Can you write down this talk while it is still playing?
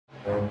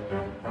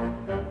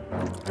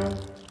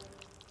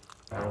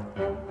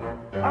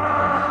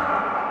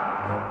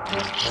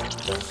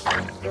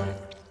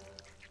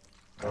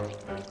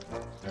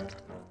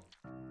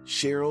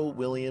Cheryl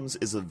Williams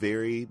is a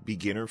very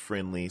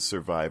beginner-friendly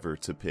survivor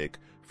to pick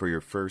for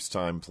your first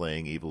time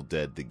playing Evil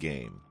Dead the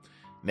game.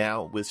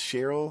 Now, with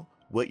Cheryl,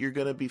 what you're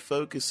going to be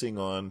focusing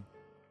on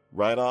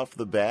right off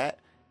the bat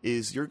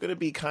is you're going to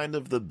be kind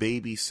of the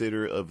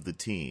babysitter of the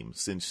team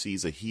since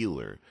she's a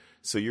healer.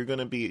 So you're going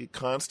to be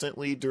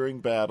constantly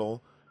during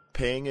battle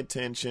paying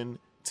attention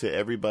to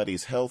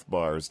everybody's health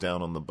bars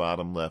down on the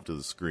bottom left of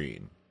the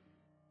screen.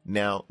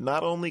 Now,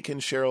 not only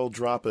can Cheryl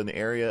drop an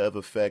area of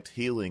effect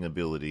healing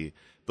ability,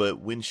 but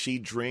when she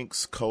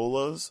drinks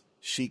colas,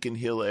 she can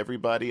heal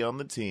everybody on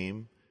the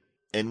team.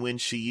 And when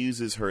she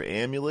uses her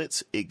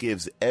amulets, it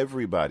gives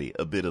everybody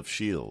a bit of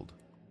shield.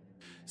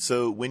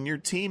 So when your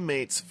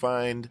teammates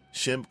find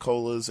shimp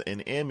colas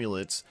and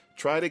amulets,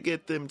 try to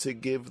get them to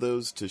give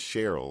those to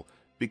Cheryl,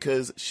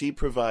 because she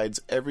provides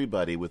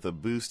everybody with a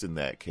boost in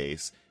that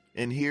case.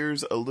 And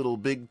here's a little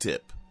big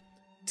tip.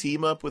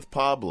 Team up with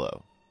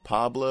Pablo.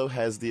 Pablo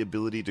has the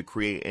ability to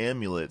create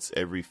amulets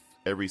every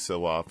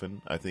so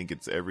often. I think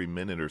it's every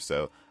minute or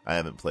so. I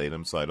haven't played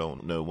him, so I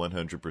don't know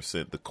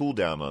 100% the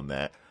cooldown on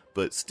that.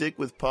 But stick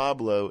with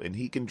Pablo, and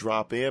he can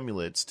drop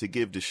amulets to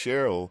give to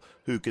Cheryl,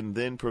 who can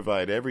then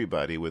provide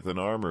everybody with an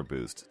armor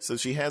boost. So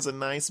she has a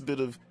nice bit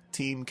of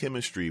team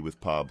chemistry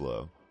with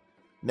Pablo.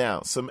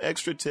 Now, some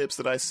extra tips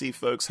that I see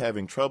folks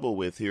having trouble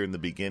with here in the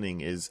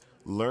beginning is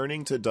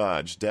learning to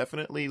dodge.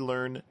 Definitely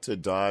learn to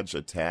dodge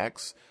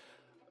attacks.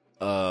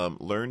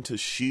 Learn to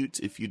shoot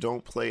if you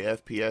don't play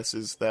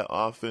FPSs that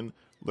often.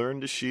 Learn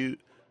to shoot.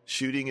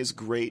 Shooting is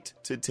great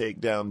to take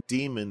down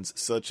demons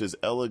such as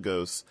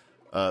Eligos.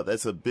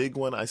 That's a big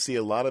one. I see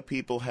a lot of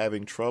people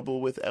having trouble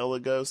with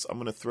Eligos. I'm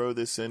going to throw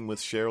this in with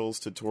Cheryl's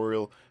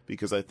tutorial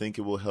because I think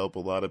it will help a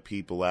lot of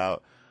people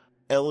out.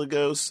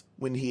 Eligos,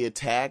 when he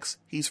attacks,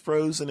 he's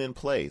frozen in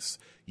place.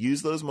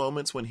 Use those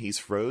moments when he's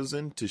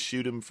frozen to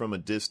shoot him from a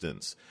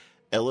distance.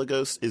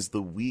 Eligos is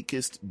the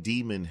weakest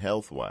demon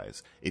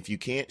health-wise. If you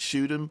can't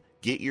shoot him,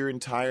 get your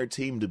entire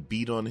team to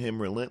beat on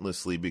him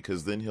relentlessly,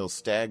 because then he'll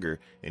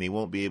stagger and he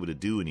won't be able to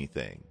do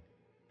anything.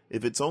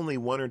 If it's only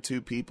one or two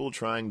people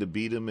trying to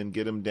beat him and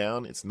get him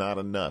down, it's not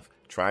enough.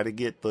 Try to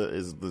get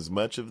as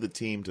much of the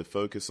team to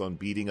focus on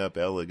beating up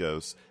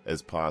Eligos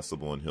as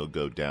possible, and he'll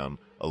go down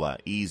a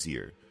lot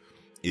easier.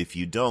 If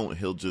you don't,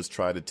 he'll just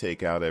try to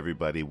take out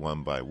everybody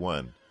one by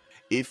one.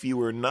 If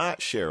you are not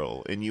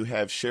Cheryl and you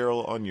have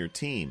Cheryl on your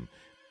team,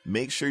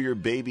 make sure you're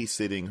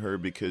babysitting her,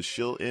 because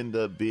she'll end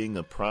up being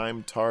a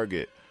prime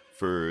target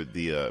for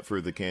the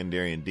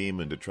Kandarian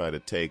demon to try to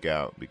take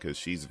out, because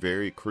she's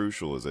very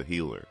crucial as a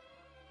healer.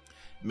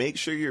 Make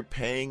sure you're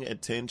paying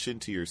attention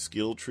to your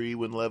skill tree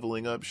when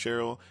leveling up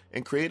Cheryl,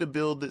 and create a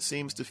build that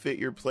seems to fit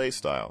your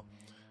playstyle.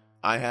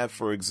 I have,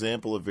 for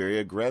example, a very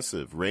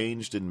aggressive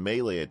ranged and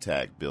melee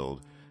attack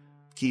build.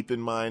 Keep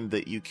in mind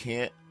that you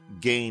can't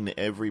gain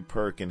every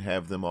perk and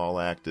have them all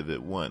active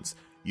at once.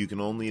 You can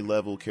only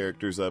level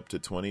characters up to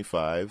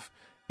 25,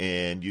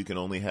 and you can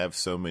only have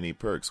so many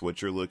perks.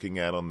 What you're looking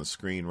at on the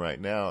screen right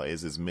now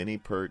is as many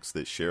perks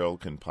that Cheryl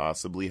can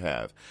possibly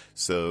have.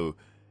 So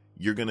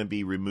you're going to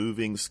be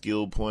removing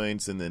skill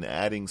points and then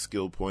adding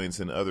skill points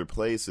in other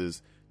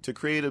places to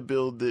create a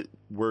build that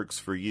works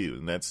for you.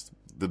 And that's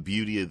the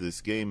beauty of this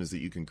game, is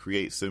that you can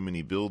create so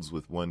many builds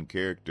with one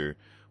character.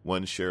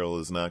 One Cheryl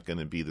is not going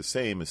to be the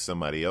same as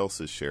somebody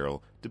else's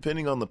Cheryl,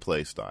 depending on the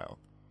playstyle.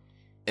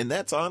 And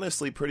that's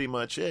honestly pretty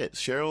much it.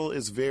 Cheryl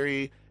is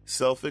very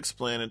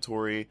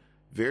self-explanatory,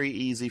 very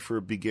easy for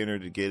a beginner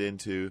to get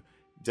into.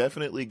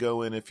 Definitely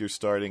go in if you're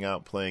starting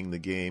out playing the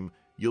game.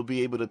 You'll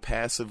be able to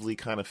passively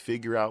kind of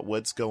figure out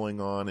what's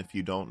going on if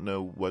you don't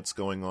know what's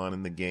going on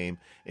in the game,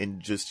 and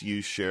just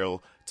use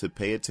Cheryl to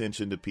pay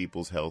attention to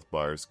people's health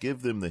bars,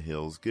 give them the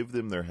heals, give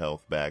them their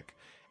health back,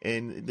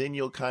 and then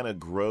you'll kind of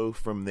grow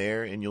from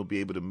there, and you'll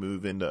be able to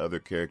move into other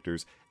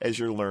characters as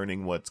you're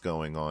learning what's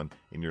going on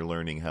and you're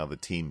learning how the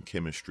team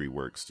chemistry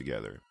works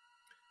together.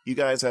 You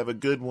guys have a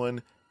good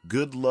one.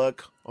 Good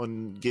luck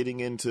on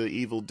getting into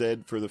Evil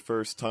Dead for the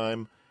first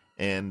time.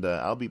 And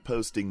I'll be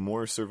posting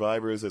more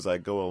survivors as I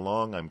go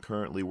along. I'm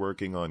currently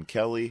working on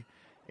Kelly.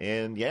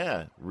 And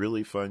yeah,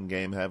 really fun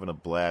game. Having a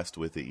blast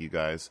with it, you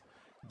guys.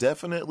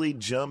 Definitely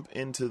jump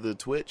into the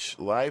Twitch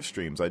live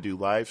streams. I do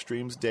live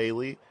streams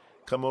daily.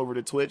 Come over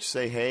to Twitch,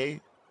 say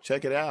hey,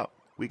 check it out.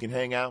 We can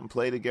hang out and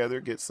play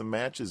together, get some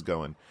matches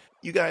going.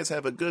 You guys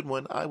have a good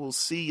one. I will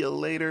see you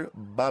later.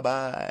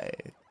 Bye-bye.